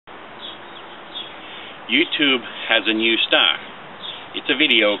YouTube has a new star. It's a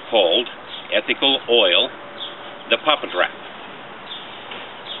video called Ethical Oil, the Puppet Rap.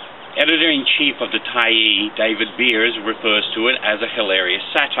 Editor-in-Chief of the Tyee, David Beers, refers to it as a hilarious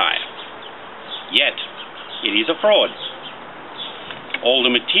satire. Yet, it is a fraud. All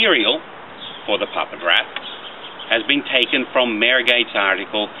the material for the Puppet Rap has been taken from Maregate's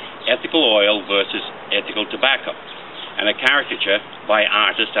article, Ethical Oil versus Ethical Tobacco, and a caricature by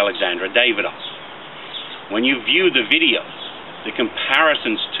artist Alexandra Davidoff. When you view the video, the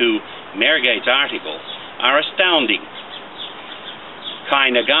comparisons to Maregate's article are astounding.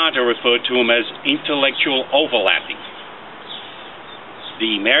 Kai Nagata referred to them as intellectual overlapping.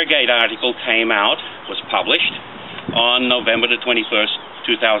 The Maregate article was published on November the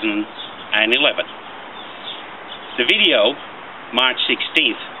 21st, 2011. The video, March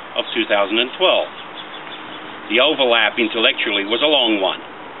 16th of 2012. The overlap intellectually was a long one.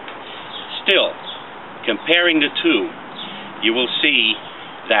 Still, comparing the two, you will see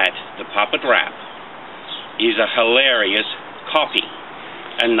that the Puppet Rap is a hilarious copy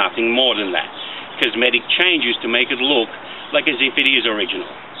and nothing more than that. Cosmetic changes to make it look like as if it is original.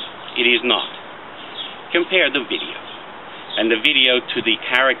 It is not. Compare the video and the video to the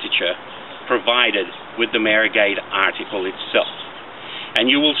caricature provided with the Maregate article itself, and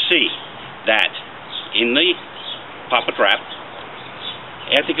you will see that in the Puppet Rap,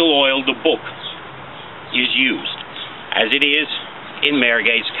 Ethical Oil, the book, is used as it is in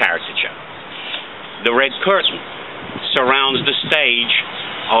Maregate's caricature. The red curtain surrounds the stage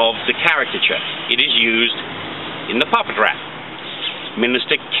of the caricature. It is used in the Puppet Rap.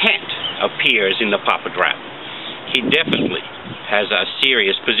 Minister Kent appears in the Puppet Rap. He definitely has a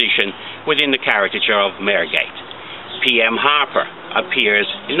serious position within the caricature of Maregate. P.M. Harper appears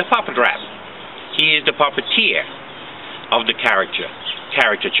in the Puppet Rap. He is the puppeteer of the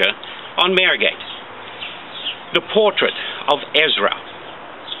caricature on Maregate. The portrait of Ezra,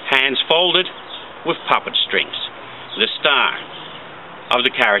 hands folded with puppet strings, the star of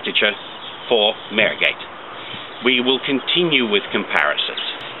the caricature for Maregate. We will continue with comparisons.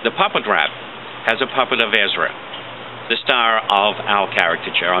 The Puppet Rap has a puppet of Ezra, the star of our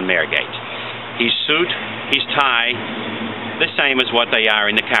caricature on Maregate. His suit, his tie, the same as what they are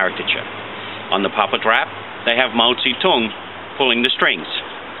in the caricature. On the Puppet Rap, they have Mao Zedong pulling the strings.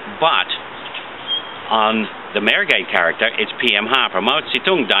 But on the Maregate character, it's P.M. Harper. Mao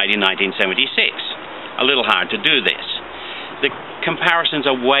Zedong died in 1976. A little hard to do this. The comparisons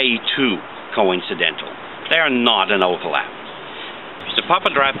are way too coincidental. They are not an overlap. The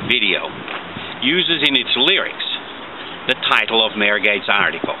Puppet Rap video uses in its lyrics the title of Maregate's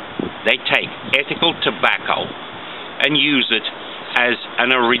article. They take ethical tobacco and use it as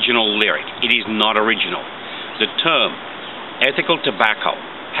an original lyric. It is not original. The term ethical tobacco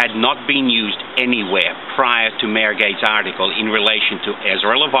had not been used anywhere prior to Maregate's article in relation to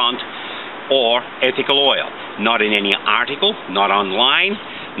Ezra Levant or ethical oil. Not in any article, not online,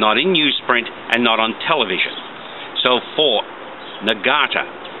 not in newsprint, and not on television. So for Nagata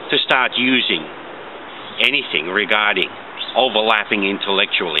to start using anything regarding overlapping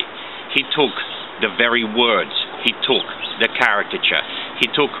intellectually, he took the very words, he took the caricature, he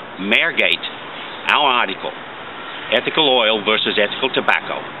took Maregate, our article, Ethical Oil versus Ethical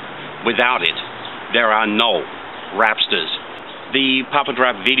Tobacco. Without it, there are no rapsters. The Puppet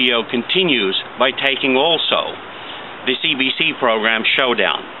Rap video continues by taking also the CBC program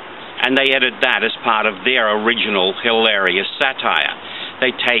Showdown, and they edit that as part of their original hilarious satire.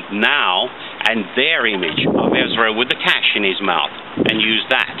 They take now and their image of Ezra with the cash in his mouth and use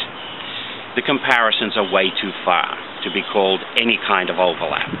that. The comparisons are way too far to be called any kind of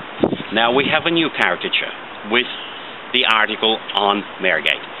overlap. Now we have a new caricature with the article on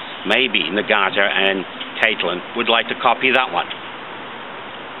Maregate. Maybe Nagata and Caitlin would like to copy that one.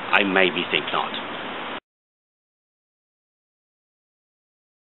 I maybe think not.